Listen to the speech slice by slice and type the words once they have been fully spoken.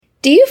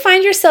Do you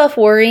find yourself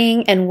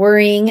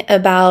worrying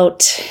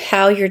about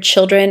how your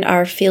children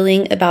are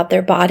feeling about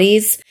their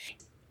bodies?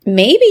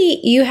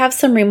 Maybe you have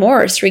some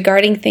remorse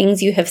regarding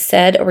things you have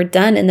said or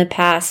done in the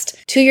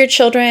past to your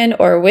children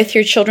or with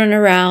your children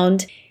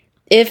around.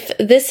 If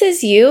this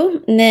is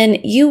you, then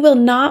you will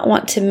not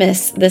want to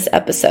miss this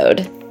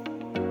episode.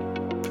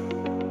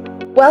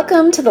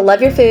 Welcome to the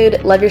Love Your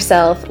Food, Love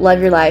Yourself,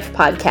 Love Your Life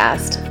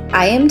podcast.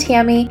 I am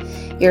Tammy,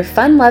 your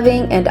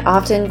fun-loving and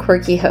often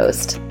quirky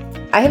host.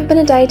 I have been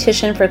a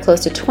dietitian for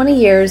close to 20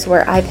 years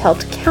where I've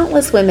helped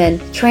countless women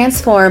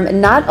transform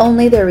not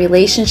only their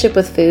relationship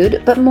with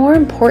food, but more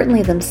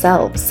importantly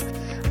themselves.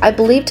 I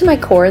believe to my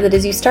core that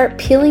as you start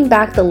peeling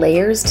back the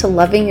layers to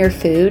loving your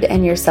food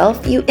and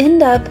yourself, you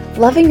end up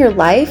loving your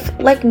life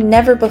like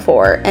never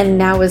before, and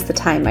now is the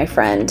time, my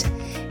friend.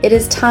 It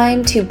is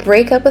time to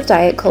break up with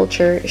diet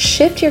culture,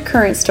 shift your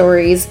current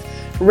stories,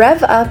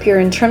 rev up your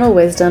internal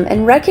wisdom,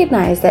 and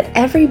recognize that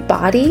every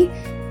body,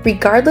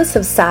 regardless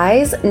of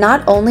size,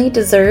 not only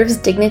deserves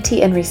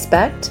dignity and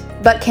respect,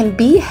 but can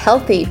be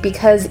healthy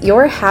because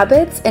your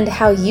habits and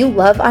how you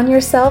love on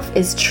yourself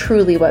is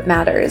truly what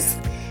matters.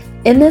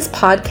 In this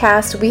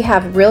podcast, we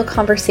have real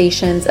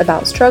conversations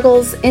about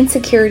struggles,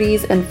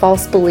 insecurities, and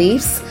false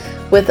beliefs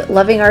with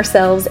loving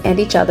ourselves and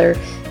each other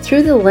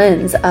through the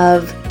lens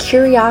of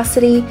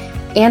curiosity,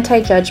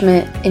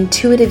 anti-judgment,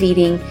 intuitive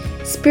eating,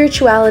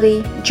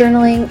 spirituality,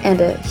 journaling,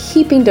 and a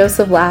heaping dose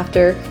of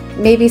laughter,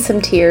 maybe some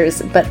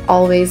tears, but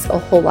always a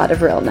whole lot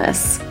of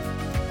realness.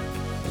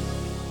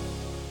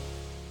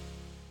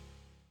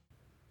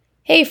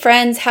 Hey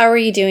friends, how are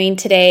you doing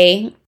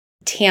today?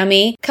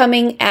 Tammy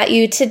coming at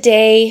you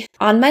today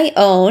on my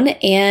own,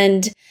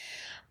 and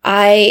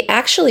I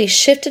actually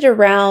shifted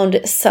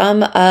around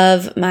some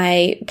of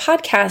my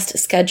podcast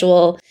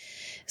schedule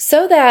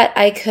so that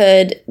I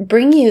could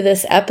bring you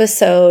this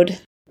episode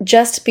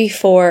just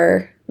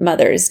before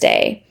Mother's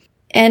Day.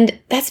 And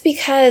that's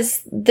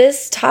because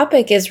this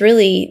topic is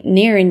really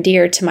near and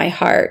dear to my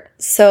heart.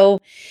 So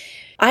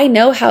I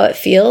know how it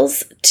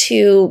feels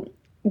to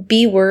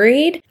be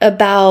worried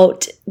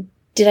about,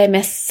 did I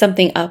mess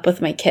something up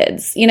with my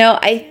kids?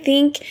 I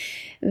think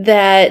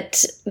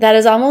that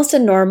is almost a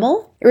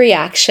normal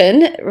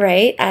reaction,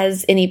 right?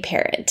 As any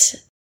parent.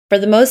 For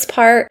the most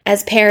part,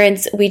 as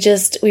parents,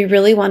 we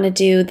really want to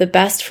do the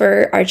best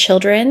for our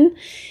children,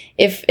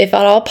 if at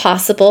all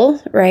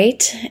possible,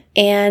 right?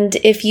 And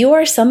if you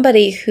are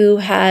somebody who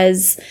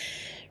has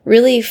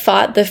really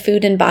fought the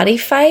food and body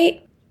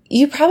fight,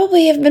 you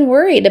probably have been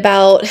worried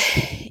about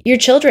your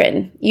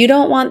children. You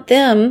don't want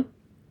them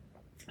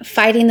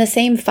fighting the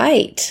same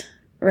fight,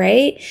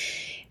 right?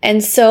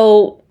 And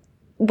so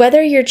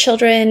whether your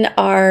children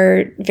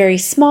are very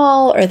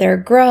small or they're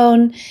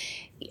grown,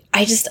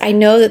 I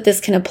know that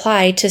this can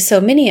apply to so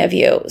many of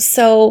you.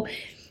 So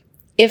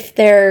if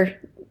they're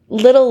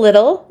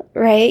little,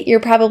 right, you're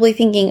probably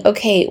thinking,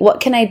 okay,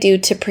 what can I do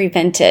to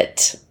prevent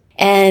it?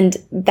 And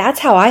that's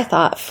how I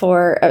thought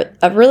for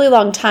a really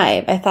long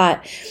time. I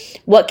thought,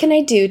 what can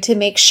I do to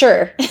make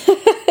sure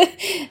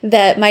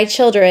that my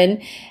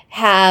children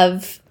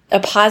have a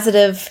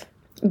positive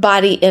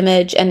body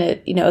image and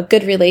a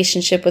good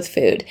relationship with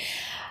food?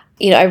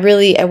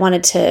 I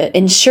wanted to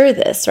ensure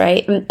this,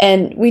 right?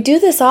 And we do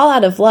this all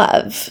out of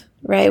love,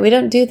 right? We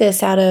don't do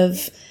this out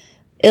of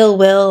ill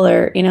will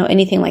or,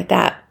 anything like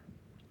that.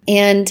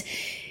 And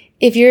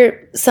if you're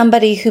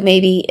somebody who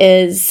maybe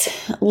is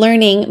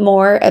learning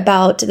more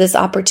about this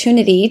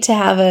opportunity to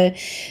have a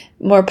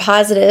more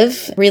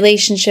positive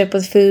relationship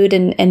with food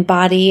and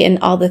body and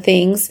all the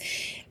things,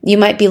 you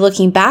might be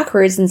looking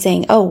backwards and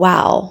saying, oh,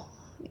 wow,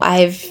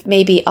 I've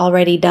maybe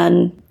already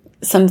done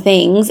some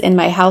things in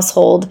my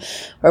household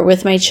or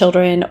with my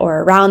children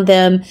or around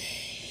them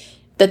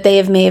that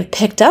they may have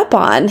picked up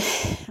on,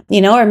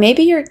 or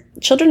maybe your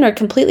children are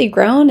completely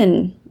grown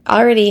and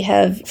already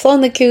have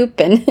flown the coop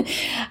and,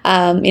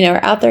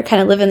 are out there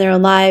kind of living their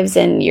own lives.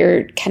 And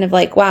you're kind of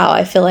like, wow,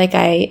 I feel like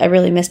I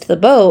really missed the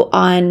boat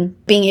on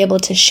being able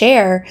to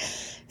share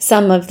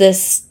some of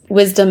this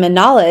wisdom and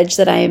knowledge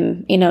that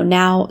I'm,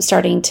 now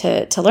starting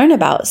to learn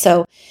about.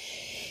 So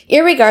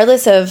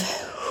irregardless of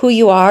who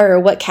you are or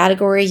what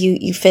category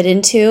you fit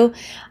into,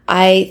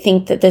 I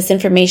think that this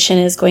information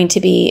is going to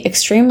be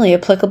extremely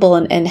applicable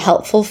and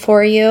helpful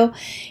for you.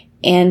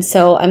 And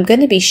so I'm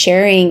going to be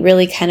sharing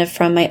really kind of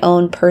from my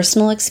own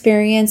personal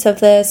experience of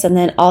this, and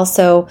then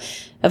also,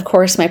 of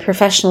course, my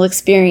professional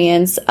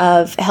experience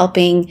of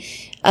helping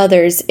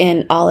others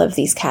in all of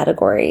these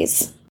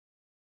categories.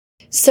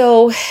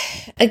 So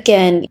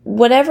again,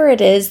 whatever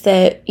it is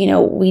that,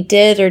 we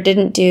did or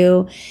didn't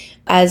do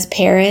as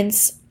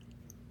parents,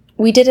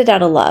 we did it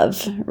out of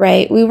love,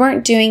 right? We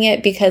weren't doing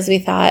it because we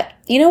thought,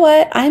 you know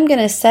what, I'm going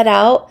to set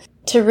out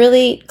to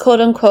really, quote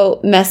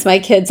unquote, mess my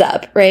kids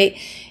up, right?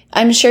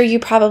 I'm sure you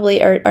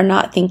probably are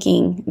not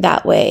thinking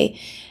that way.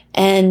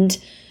 And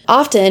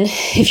often,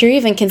 if you're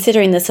even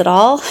considering this at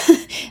all,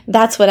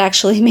 that's what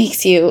actually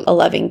makes you a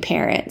loving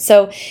parent.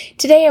 So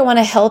today I want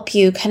to help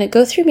you kind of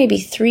go through maybe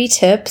 3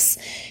 tips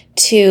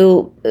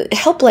to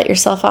help let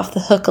yourself off the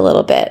hook a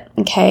little bit.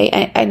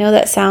 Okay. I know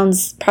that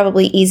sounds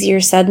probably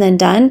easier said than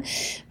done,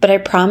 but I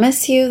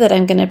promise you that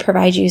I'm going to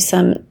provide you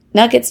some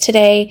nuggets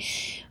today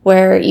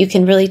where you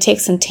can really take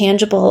some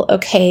tangible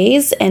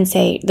okays and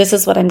say, this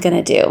is what I'm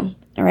going to do.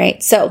 All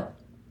right. So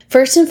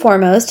first and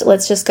foremost,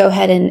 let's just go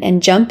ahead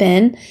and jump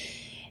in.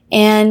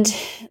 And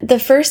the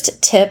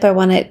first tip I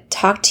want to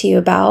talk to you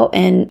about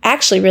and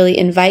actually really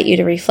invite you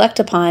to reflect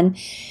upon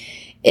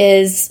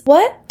is,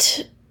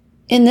 what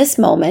in this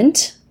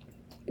moment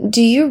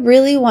do you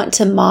really want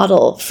to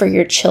model for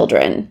your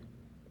children?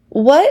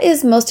 What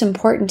is most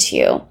important to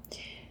you?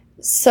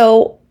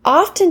 So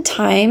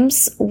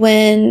oftentimes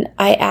when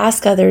I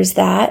ask others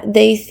that,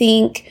 they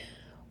think,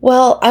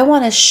 well, I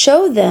want to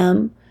show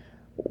them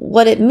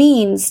what it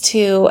means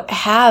to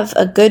have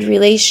a good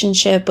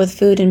relationship with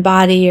food and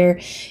body, or,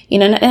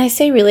 and I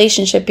say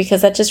relationship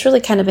because that just really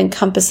kind of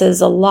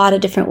encompasses a lot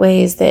of different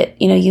ways that,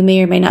 you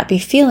may or may not be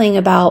feeling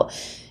about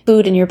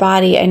food in your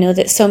body. I know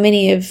that so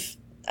many of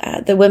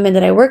the women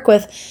that I work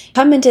with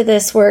come into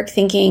this work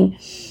thinking,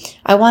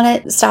 I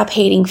want to stop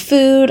hating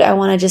food. I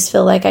want to just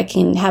feel like I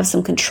can have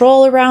some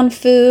control around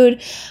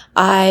food.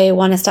 I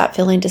want to stop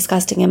feeling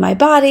disgusting in my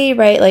body,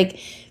 right? Like,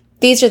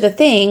 these are the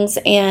things,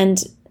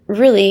 and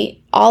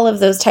really all of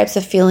those types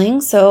of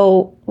feelings.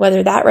 So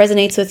whether that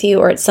resonates with you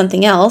or it's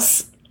something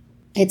else,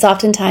 it's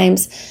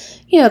oftentimes,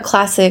 a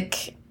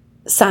classic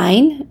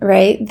sign,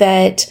 right,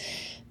 that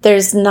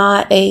there's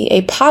not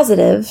a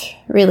positive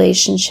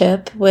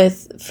relationship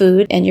with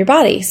food and your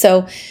body.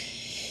 So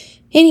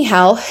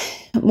anyhow,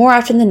 more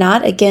often than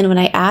not, again, when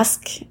I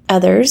ask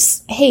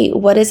others, hey,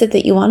 what is it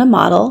that you want to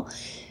model?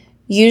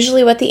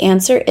 Usually what the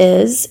answer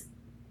is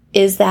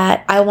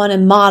that I want to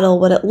model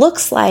what it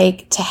looks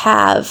like to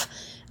have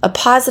a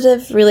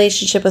positive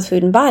relationship with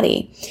food and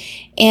body.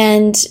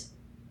 And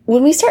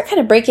when we start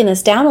kind of breaking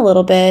this down a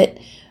little bit,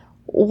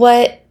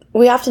 what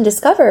we often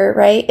discover,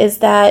 right, is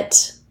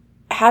that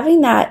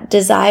having that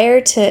desire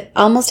to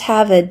almost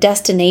have a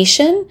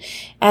destination,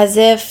 as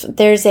if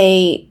there's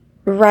a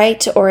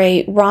right or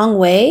a wrong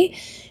way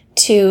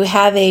to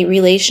have a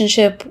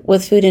relationship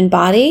with food and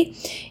body,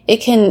 it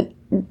can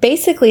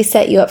basically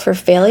set you up for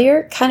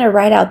failure kind of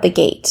right out the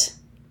gate.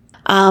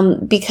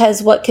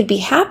 Because what could be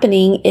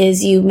happening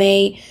is you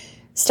may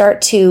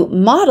start to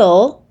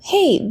model,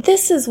 hey,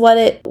 this is what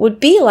it would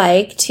be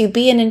like to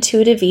be an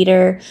intuitive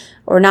eater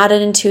or not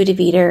an intuitive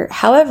eater.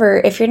 However,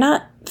 if you're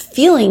not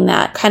feeling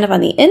that kind of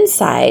on the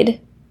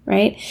inside,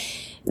 right,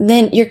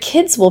 then your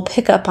kids will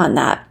pick up on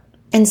that.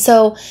 And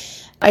so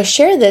I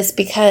share this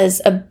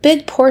because a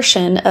big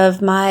portion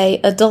of my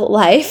adult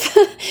life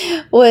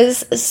was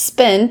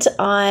spent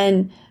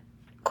on,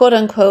 quote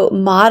unquote,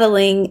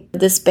 modeling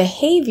this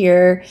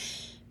behavior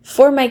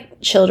for my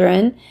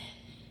children.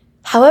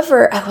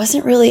 However, I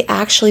wasn't really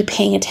actually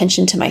paying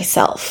attention to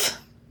myself.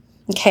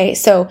 Okay,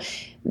 so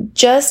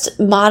just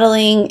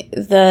modeling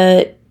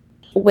the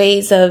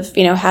ways of,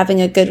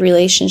 having a good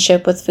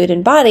relationship with food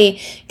and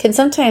body can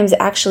sometimes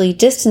actually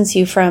distance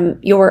you from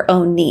your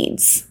own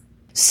needs.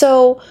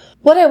 So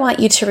what I want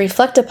you to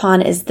reflect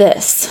upon is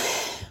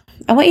this.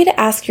 I want you to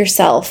ask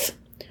yourself,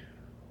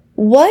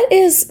 what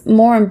is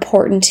more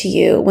important to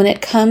you when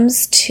it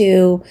comes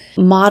to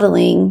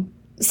modeling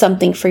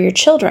something for your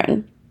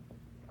children?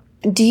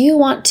 Do you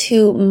want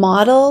to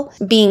model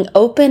being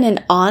open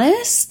and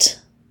honest,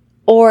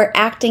 or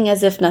acting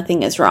as if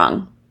nothing is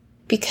wrong?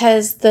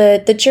 Because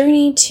the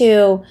journey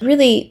to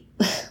really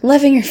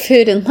loving your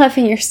food and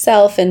loving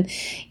yourself and,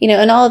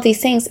 and all of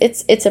these things,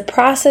 it's a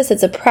process,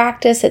 it's a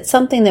practice, it's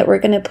something that we're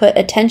going to put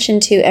attention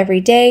to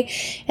every day.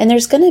 And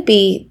there's going to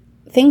be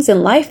things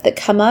in life that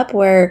come up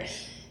where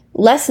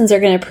lessons are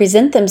going to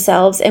present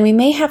themselves, and we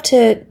may have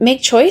to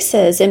make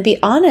choices and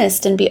be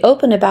honest and be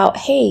open about,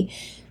 hey,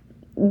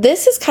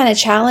 this is kind of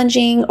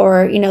challenging,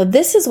 or,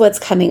 this is what's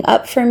coming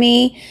up for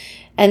me.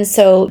 And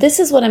so this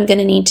is what I'm going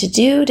to need to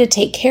do to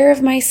take care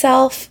of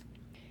myself.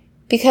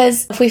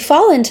 Because if we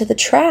fall into the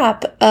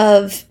trap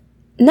of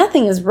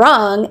nothing is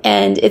wrong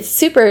and it's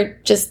super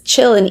just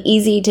chill and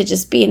easy to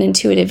just be an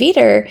intuitive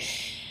eater,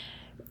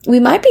 we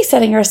might be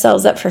setting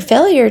ourselves up for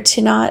failure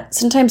to not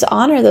sometimes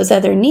honor those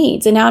other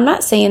needs. And now I'm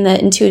not saying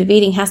that intuitive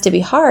eating has to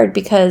be hard,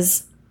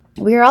 because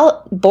we're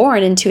all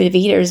born intuitive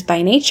eaters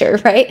by nature,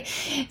 right?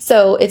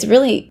 So it's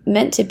really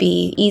meant to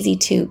be easy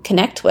to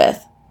connect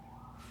with.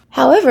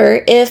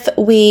 However, if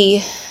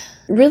we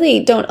really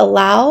don't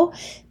allow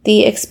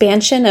the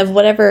expansion of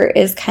whatever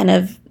is kind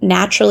of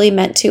naturally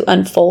meant to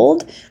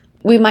unfold,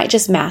 we might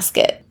just mask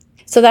it.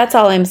 So that's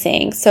all I'm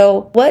saying.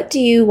 So what do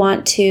you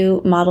want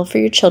to model for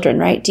your children,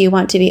 right? Do you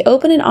want to be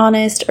open and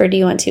honest, or do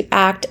you want to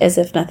act as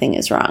if nothing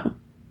is wrong?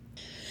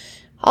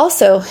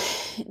 Also,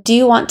 do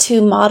you want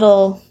to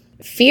model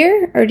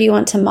fear, or do you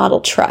want to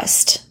model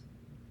trust?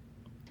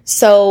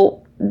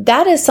 So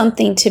that is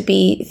something to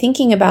be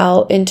thinking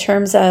about in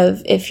terms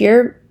of, if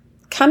you're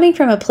coming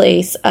from a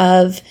place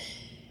of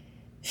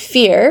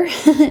fear,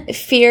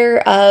 fear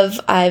of,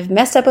 I've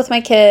messed up with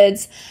my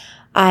kids,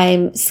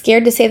 I'm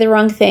scared to say the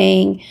wrong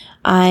thing,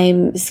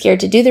 I'm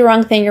scared to do the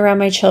wrong thing around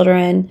my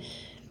children,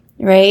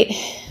 right?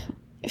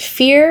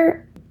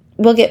 fear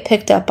will get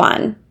picked up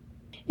on.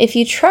 If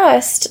you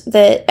trust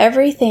that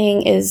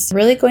everything is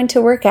really going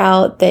to work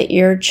out, that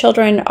your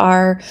children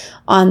are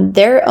on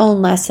their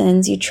own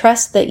lessons, you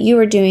trust that you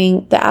are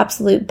doing the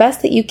absolute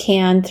best that you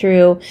can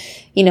through,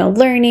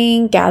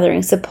 learning,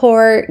 gathering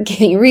support,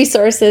 getting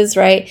resources,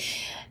 right?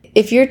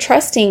 If you're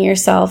trusting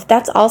yourself,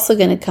 that's also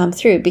going to come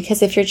through,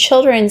 because if your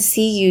children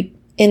see you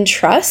in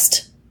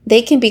trust,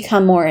 they can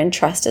become more in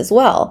trust as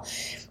well.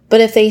 But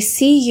if they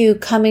see you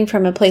coming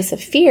from a place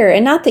of fear,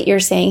 and not that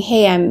you're saying,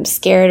 hey, I'm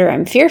scared or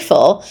I'm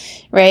fearful,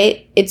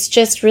 right? It's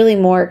just really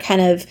more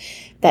kind of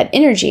that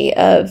energy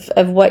of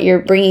what you're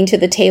bringing to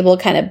the table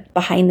kind of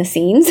behind the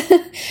scenes.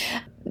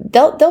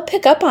 They'll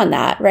pick up on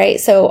that, right?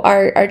 So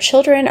our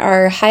children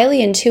are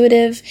highly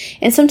intuitive,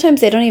 and sometimes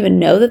they don't even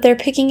know that they're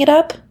picking it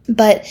up,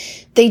 but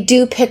they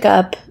do pick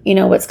up,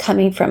 what's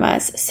coming from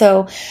us.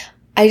 So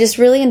I just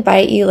really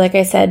invite you, like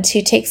I said,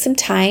 to take some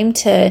time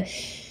to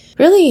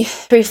really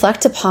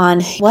reflect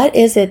upon what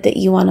is it that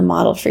you want to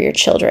model for your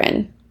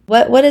children?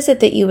 What is it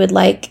that you would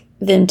like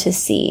them to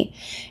see?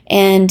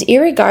 And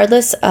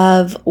irregardless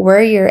of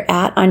where you're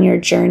at on your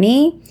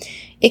journey,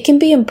 it can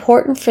be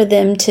important for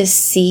them to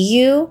see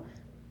you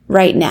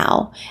right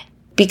now,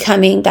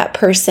 becoming that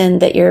person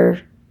that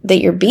you're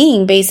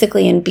being,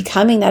 basically, and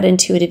becoming that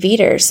intuitive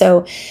eater.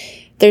 So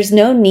there's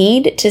no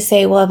need to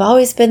say, well, I've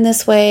always been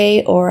this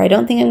way, or I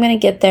don't think I'm going to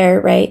get there,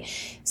 right?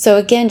 So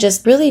again,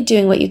 just really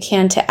doing what you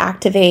can to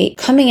activate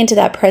coming into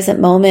that present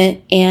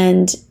moment,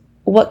 and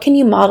what can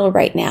you model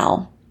right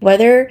now?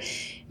 Whether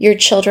your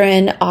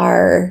children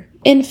are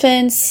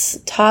infants,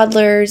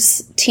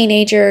 toddlers,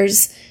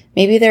 teenagers,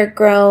 maybe they're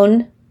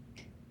grown,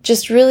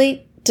 just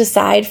really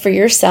decide for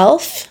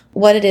yourself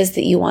what it is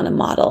that you want to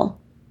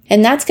model.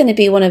 And that's going to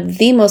be one of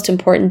the most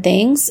important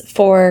things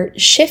for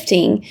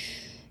shifting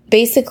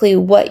basically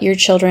what your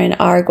children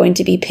are going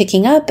to be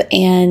picking up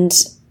and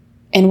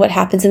what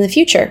happens in the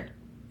future.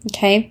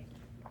 Okay.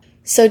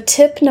 So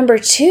tip number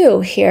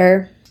 2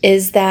 here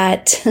is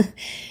that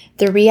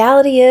the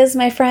reality is,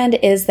 my friend,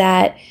 is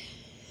that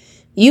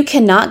you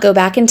cannot go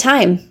back in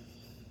time.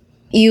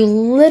 You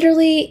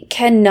literally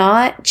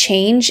cannot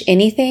change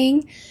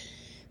anything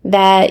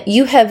that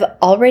you have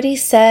already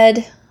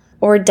said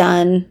or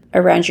done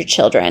around your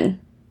children.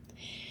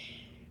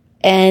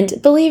 And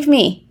believe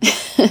me,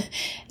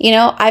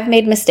 I've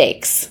made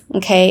mistakes,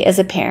 okay, as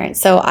a parent.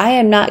 So I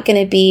am not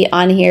going to be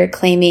on here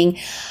claiming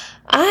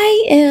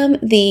I am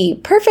the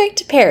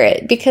perfect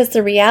parent, because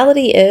the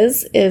reality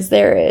is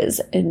there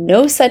is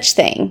no such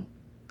thing.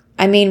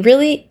 I mean,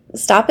 really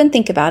stop and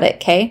think about it,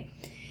 okay?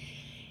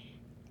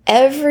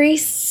 Every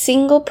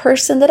single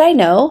person that I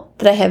know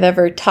that I have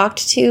ever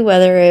talked to,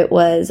 whether it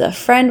was a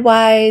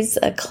friend-wise,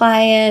 a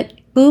client,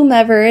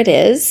 whomever it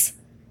is,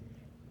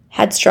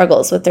 had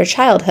struggles with their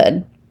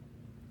childhood.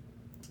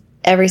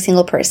 Every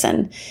single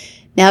person.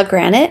 Now,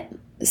 granted,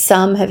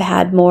 some have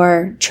had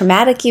more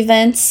traumatic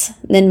events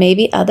than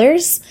maybe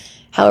others.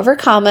 However,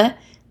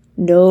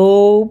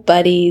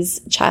 nobody's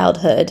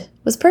childhood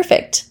was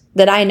perfect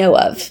that I know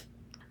of.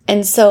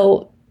 And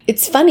so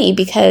it's funny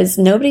because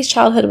nobody's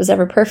childhood was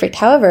ever perfect.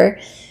 However,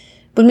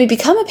 when we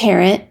become a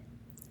parent,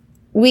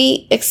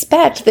 we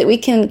expect that we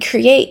can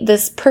create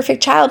this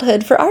perfect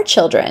childhood for our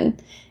children.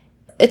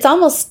 It's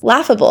almost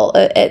laughable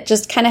at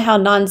just kind of how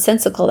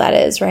nonsensical that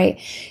is, right?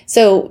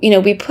 So,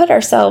 we put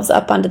ourselves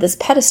up onto this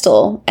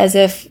pedestal as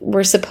if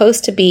we're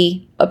supposed to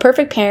be a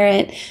perfect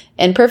parent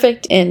and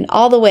perfect in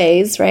all the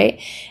ways,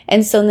 right?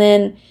 And so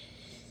then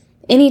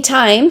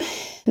anytime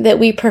that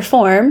we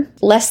perform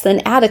less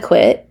than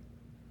adequate,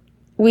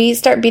 we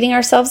start beating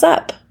ourselves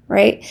up,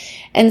 right?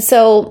 And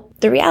so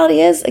the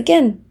reality is,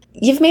 again,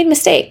 you've made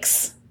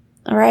mistakes.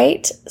 All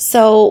right.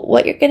 So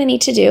what you're going to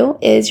need to do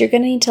is you're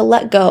going to need to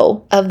let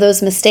go of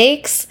those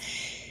mistakes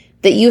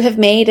that you have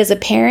made as a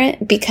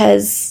parent,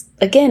 because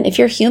again, if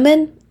you're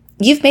human,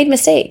 you've made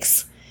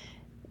mistakes.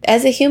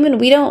 As a human,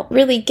 we don't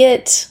really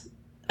get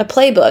a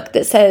playbook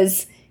that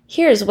says,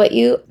 here's what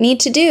you need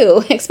to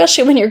do,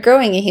 especially when you're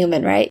growing a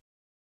human, right?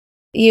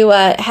 You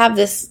have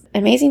this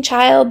amazing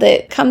child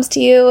that comes to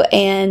you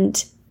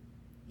and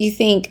you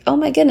think, oh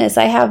my goodness,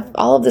 I have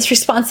all of this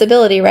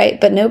responsibility,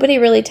 right? But nobody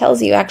really tells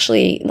you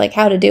actually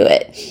how to do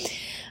it.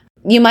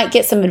 You might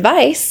get some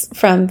advice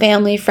from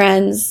family,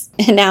 friends,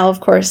 and now, of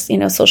course,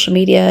 social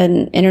media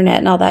and internet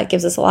and all that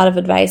gives us a lot of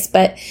advice.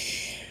 But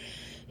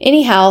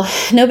anyhow,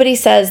 nobody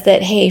says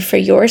that, hey, for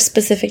your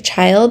specific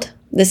child,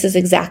 this is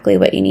exactly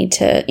what you need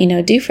to,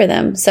 do for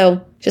them.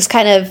 So just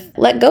kind of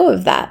let go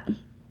of that.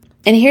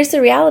 And here's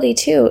the reality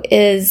too,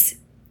 is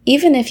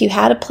even if you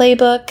had a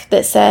playbook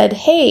that said,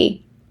 hey,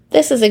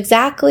 this is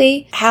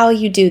exactly how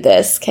you do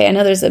this. Okay, I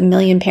know there's a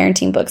million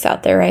parenting books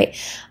out there, right?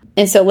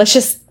 And so let's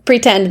just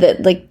pretend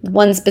that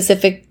one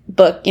specific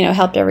book,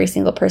 helped every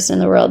single person in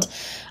the world.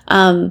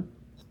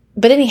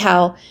 But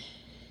anyhow,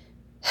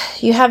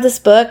 you have this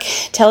book,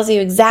 tells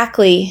you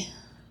exactly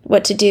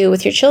what to do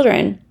with your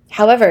children.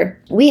 However,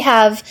 we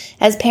have,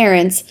 as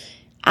parents,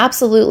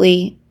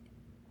 absolutely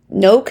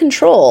no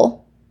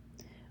control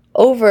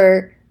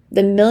over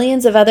the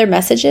millions of other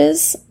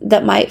messages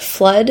that might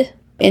flood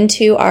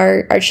into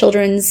our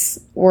children's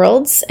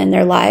worlds and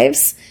their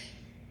lives.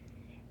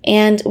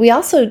 And we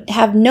also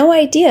have no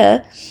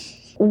idea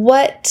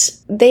what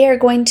they are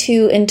going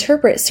to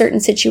interpret certain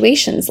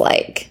situations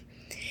like.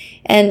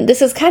 And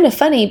this is kind of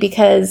funny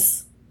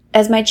because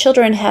as my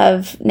children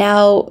have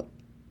now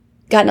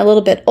gotten a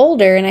little bit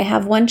older, and I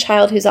have one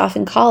child who's off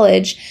in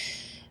college,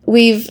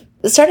 we've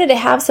started to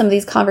have some of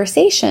these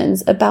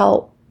conversations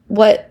about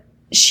what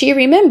she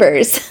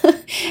remembers.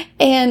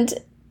 And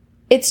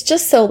it's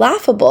just so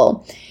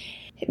laughable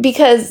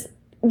because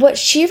what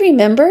she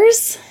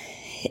remembers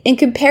in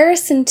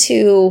comparison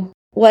to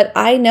what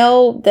I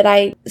know that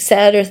I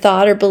said or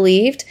thought or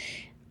believed,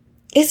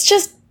 it's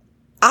just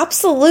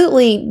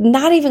absolutely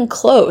not even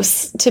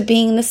close to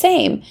being the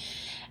same.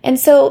 And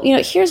so,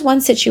 here's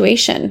one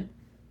situation.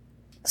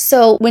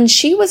 So when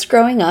she was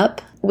growing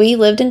up, we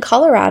lived in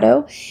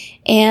Colorado,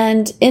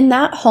 and in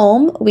that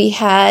home, we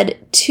had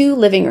 2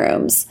 living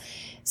rooms.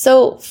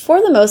 So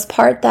for the most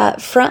part,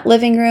 that front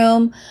living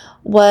room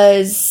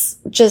was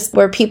just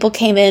where people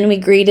came in, we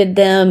greeted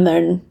them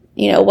and,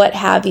 what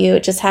have you.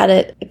 It just had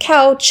a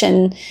couch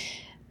and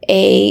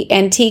a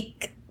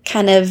antique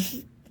kind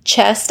of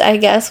chest, I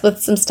guess, with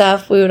some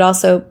stuff. We would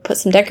also put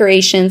some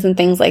decorations and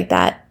things like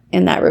that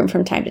in that room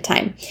from time to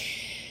time.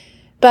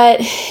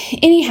 But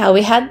anyhow,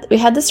 we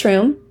had this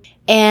room,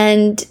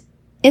 and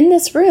in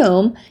this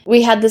room,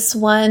 we had this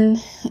one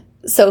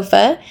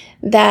sofa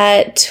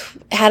that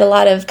had a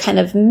lot of kind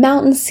of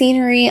mountain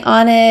scenery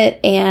on it,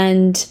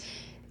 and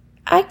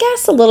I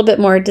guess a little bit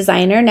more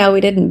designer. Now,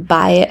 we didn't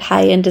buy it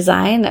high-end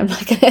design. I'm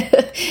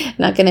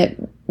not gonna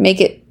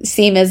make it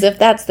seem as if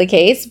that's the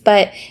case,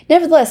 but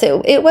nevertheless,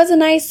 it was a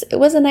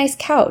nice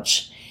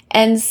couch.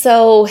 And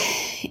so,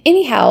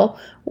 anyhow,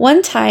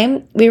 one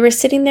time we were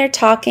sitting there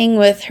talking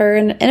with her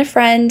and a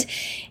friend,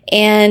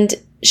 and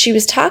she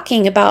was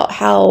talking about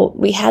how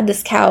we had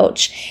this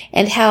couch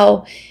and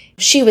how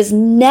she was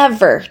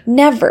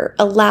never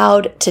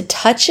allowed to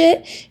touch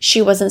it.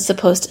 She wasn't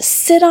supposed to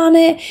sit on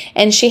it.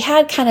 And she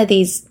had kind of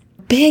these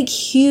big,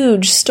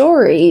 huge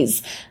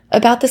stories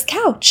about this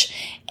couch.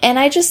 And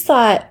I just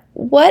thought,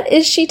 what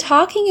is she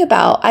talking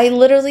about? I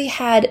literally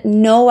had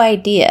no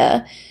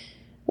idea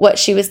what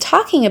she was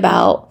talking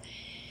about.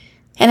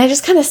 And I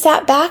just kind of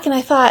sat back and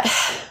I thought,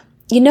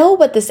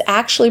 what this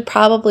actually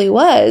probably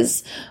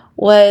was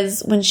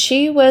when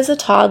she was a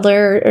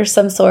toddler or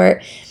some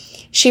sort,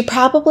 she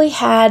probably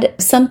had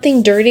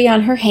something dirty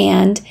on her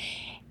hand,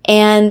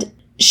 and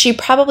she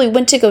probably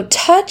went to go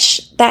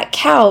touch that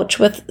couch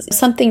with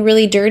something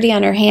really dirty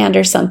on her hand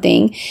or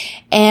something.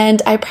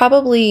 And I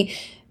probably,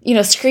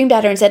 screamed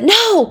at her and said,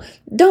 "No,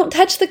 don't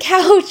touch the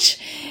couch."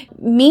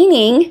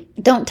 Meaning,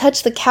 don't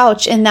touch the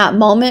couch in that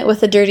moment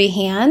with a dirty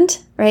hand,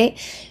 right?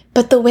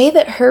 But the way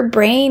that her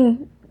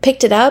brain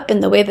picked it up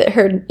and the way that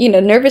her,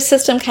 nervous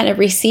system kind of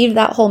received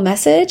that whole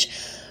message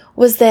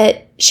was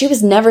that she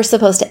was never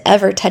supposed to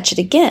ever touch it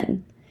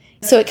again.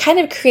 So it kind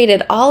of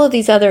created all of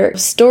these other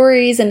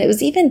stories, and it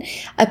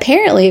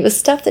was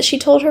stuff that she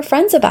told her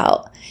friends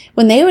about.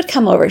 When they would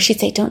come over, she'd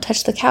say, "Don't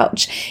touch the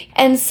couch."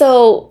 And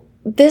so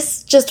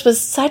this just was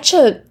such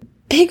a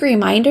big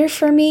reminder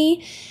for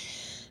me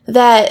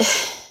that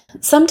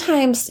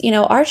sometimes,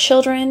 our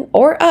children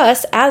or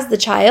us as the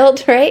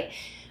child, right,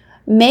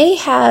 may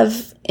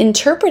have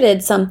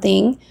interpreted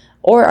something,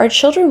 or our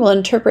children will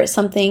interpret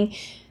something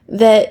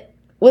that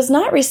was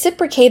not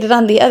reciprocated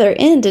on the other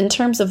end in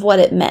terms of what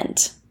it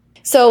meant.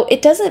 So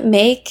it doesn't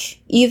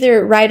make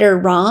either right or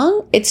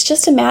wrong. It's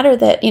just a matter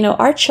that,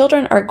 our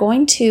children are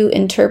going to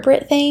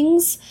interpret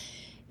things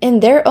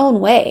in their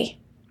own way.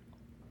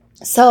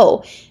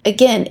 So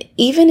again,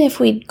 even if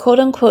we quote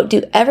unquote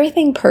do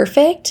everything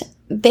perfect,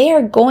 they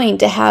are going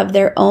to have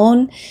their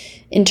own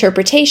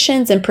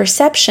interpretations and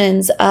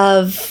perceptions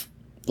of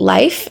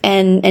life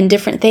and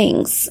different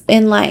things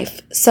in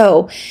life.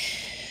 So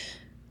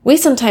we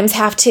sometimes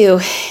have to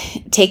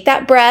take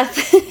that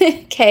breath,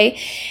 okay,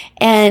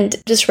 and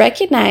just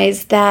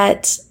recognize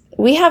that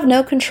we have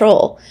no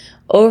control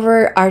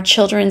over our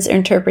children's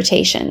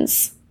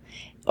interpretations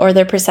or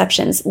their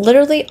perceptions.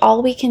 Literally,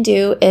 all we can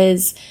do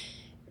is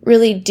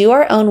really do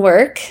our own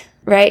work,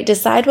 right?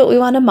 Decide what we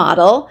want to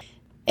model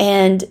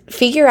and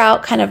figure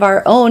out kind of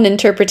our own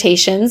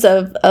interpretations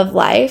of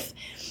life,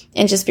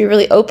 and just be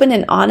really open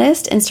and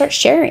honest and start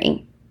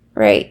sharing,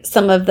 right,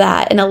 some of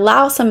that, and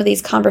allow some of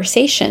these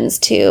conversations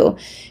to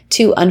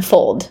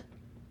unfold.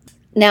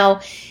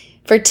 Now,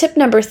 for tip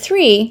number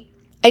 3,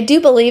 I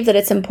do believe that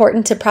it's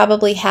important to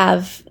probably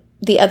have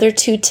the other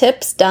 2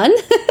 tips done,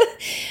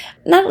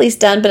 not at least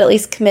done, but at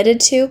least committed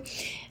to,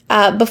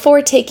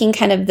 before taking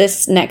kind of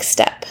this next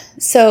step.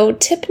 So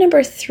tip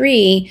number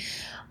 3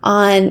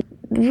 on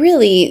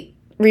really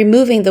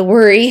removing the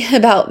worry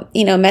about,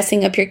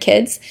 messing up your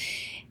kids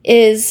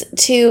is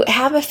to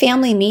have a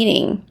family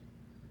meeting.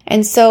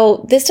 And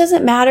so this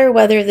doesn't matter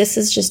whether this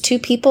is just 2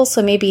 people,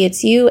 so maybe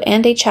it's you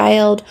and a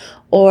child,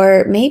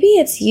 or maybe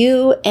it's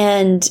you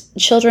and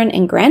children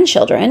and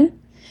grandchildren.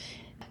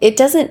 It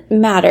doesn't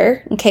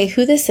matter, okay,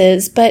 who this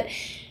is, but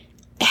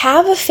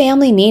have a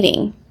family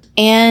meeting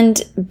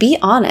and be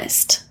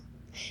honest.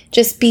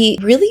 just be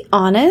really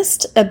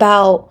honest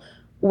about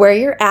where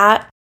you're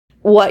at,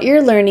 what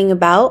you're learning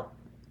about,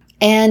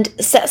 and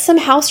set some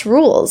house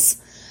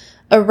rules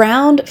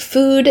around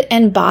food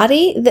and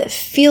body that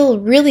feel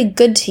really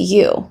good to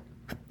you.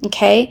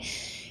 Okay?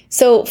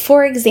 So,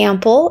 for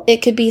example,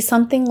 it could be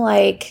something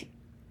like,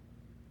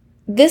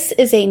 this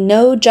is a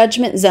no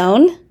judgment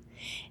zone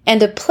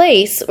and a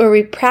place where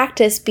we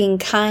practice being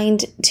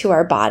kind to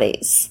our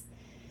bodies.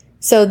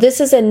 So this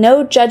is a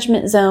no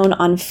judgment zone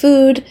on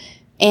food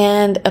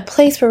and a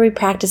place where we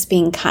practice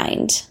being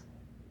kind.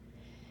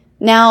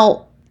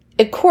 Now,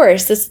 of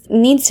course, this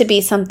needs to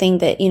be something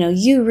that,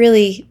 you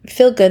really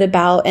feel good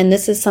about, and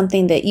this is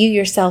something that you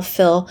yourself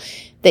feel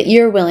that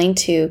you're willing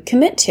to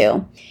commit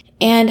to.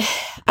 And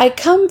I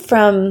come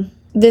from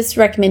this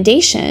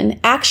recommendation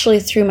actually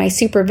through my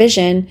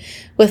supervision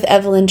with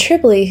Evelyn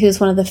Tribole, who's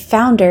one of the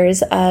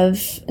founders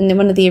of, and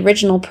one of the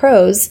original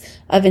pros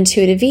of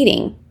intuitive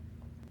eating.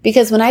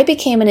 Because when I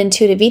became an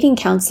intuitive eating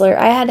counselor,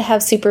 I had to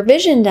have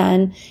supervision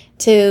done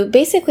to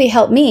basically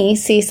help me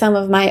see some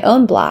of my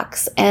own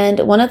blocks. And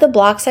one of the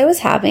blocks I was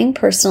having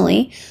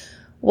personally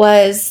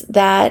was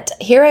that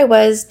here I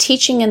was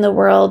teaching in the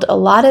world a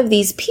lot of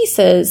these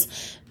pieces,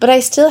 but I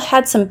still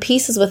had some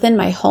pieces within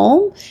my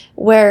home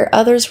where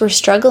others were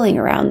struggling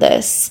around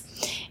this.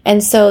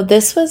 And so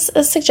this was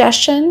a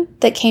suggestion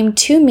that came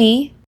to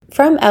me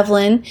from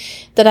Evelyn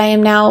that I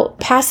am now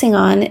passing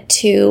on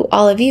to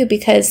all of you,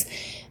 because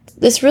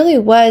this really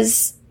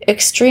was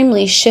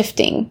extremely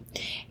shifting.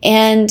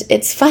 And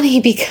it's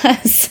funny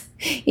because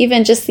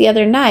even just the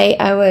other night,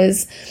 I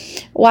was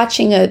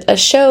watching a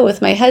show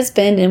with my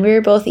husband, and we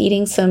were both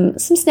eating some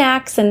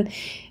snacks, and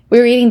we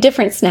were eating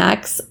different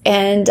snacks.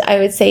 And I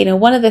would say,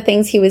 one of the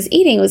things he was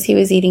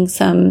eating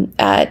some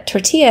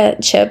tortilla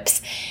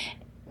chips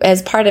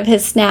as part of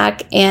his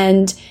snack.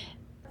 And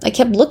I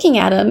kept looking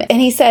at him,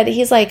 and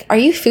he's like, "Are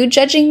you food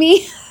judging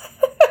me?"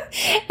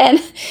 And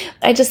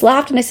I just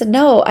laughed and I said,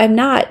 "No, I'm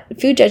not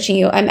food judging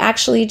you. I'm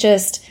actually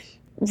just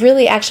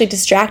really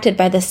distracted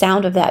by the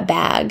sound of that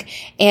bag."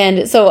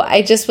 And so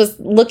I just was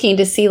looking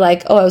to see I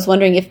was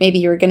wondering if maybe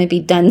you were going to be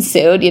done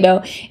soon,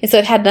 And so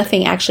it had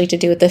nothing actually to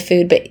do with the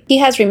food, but he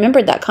has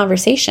remembered that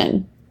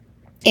conversation.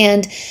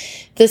 And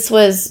this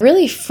was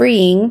really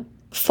freeing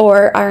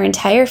for our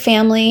entire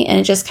family. And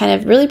it just kind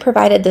of really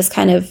provided this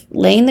kind of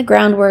laying the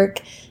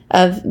groundwork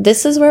of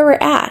this is where we're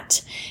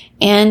at.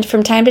 And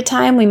from time to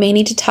time, we may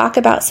need to talk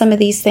about some of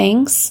these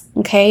things,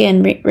 okay,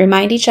 and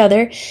remind each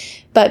other.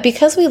 But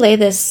because we lay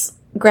this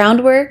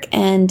groundwork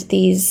and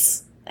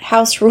these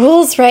house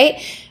rules,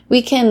 right,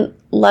 we can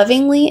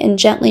lovingly and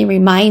gently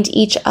remind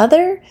each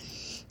other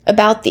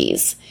about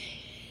these.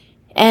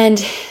 And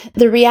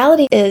the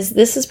reality is,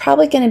 this is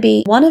probably going to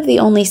be one of the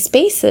only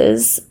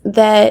spaces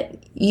that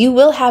you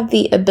will have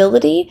the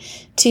ability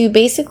to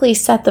basically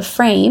set the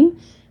frame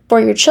for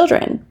your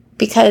children,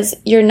 because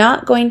you're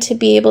not going to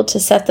be able to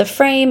set the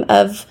frame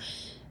of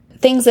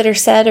things that are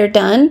said or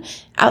done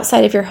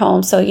outside of your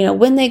home. So,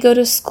 when they go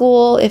to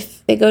school,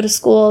 if they go to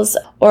schools,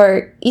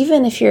 or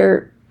even if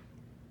you're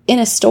in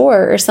a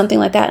store or something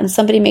like that and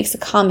somebody makes a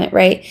comment,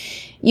 right?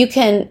 You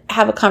can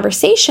have a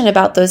conversation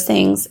about those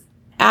things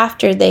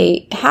after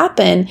they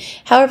happen.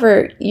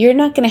 However, you're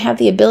not going to have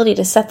the ability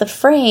to set the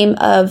frame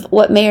of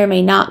what may or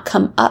may not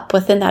come up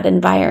within that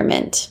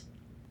environment.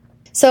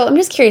 So I'm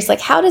just curious,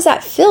 how does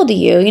that feel to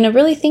you?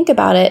 Really think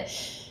about it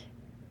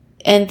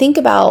and think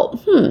about,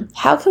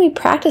 how can we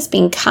practice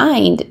being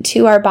kind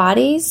to our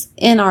bodies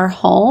in our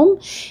home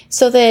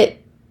so that,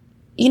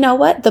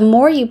 the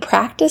more you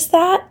practice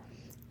that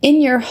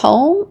in your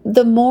home,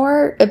 the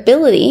more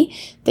ability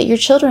that your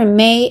children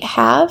may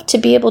have to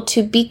be able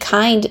to be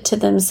kind to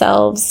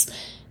themselves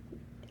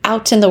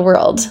out in the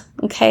world.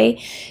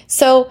 Okay.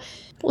 So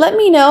let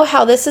me know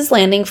how this is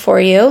landing for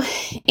you,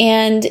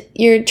 and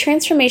your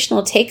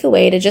transformational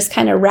takeaway to just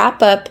kind of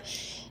wrap up,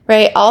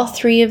 right, all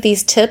three of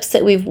these tips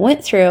that we've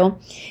went through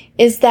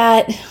is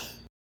that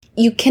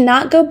you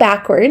cannot go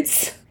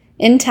backwards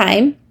in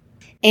time.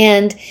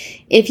 And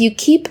if you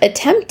keep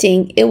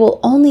attempting, it will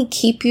only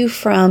keep you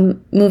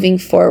from moving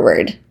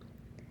forward.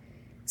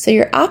 So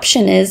your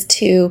option is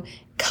to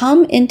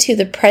come into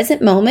the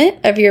present moment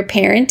of your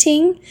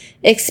parenting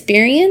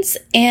experience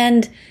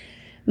and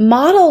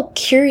model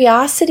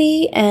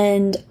curiosity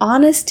and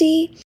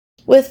honesty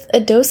with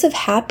a dose of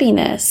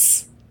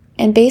happiness,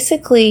 and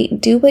basically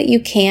do what you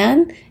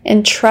can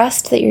and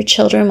trust that your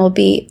children will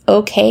be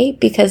okay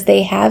because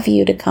they have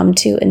you to come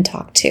to and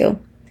talk to.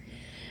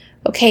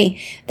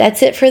 Okay,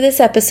 that's it for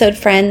this episode,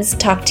 friends.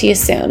 Talk to you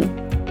soon.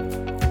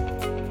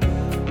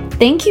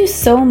 Thank you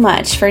so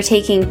much for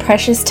taking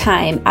precious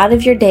time out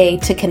of your day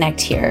to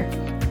connect here.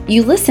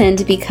 You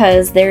listened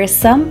because there is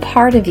some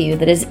part of you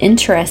that is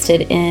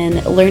interested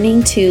in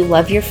learning to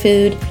love your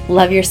food,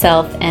 love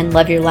yourself, and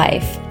love your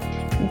life.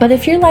 But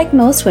if you're like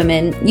most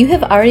women, you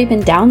have already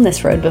been down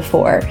this road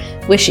before,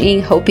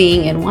 wishing,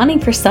 hoping, and wanting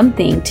for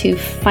something to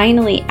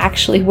finally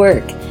actually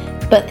work,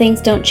 but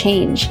things don't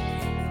change.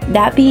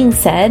 That being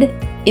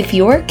said, If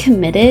you're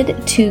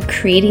committed to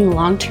creating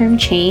long-term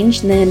change,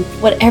 then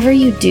whatever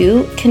you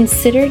do,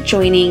 consider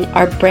joining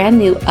our brand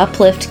new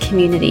Uplift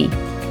community.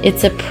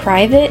 It's a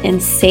private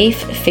and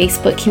safe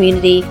Facebook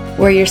community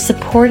where you're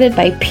supported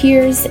by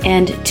peers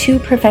and 2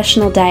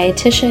 professional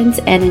dietitians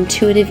and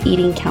intuitive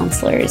eating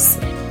counselors.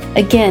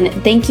 Again,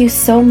 thank you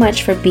so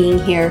much for being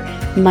here.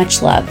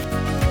 Much love.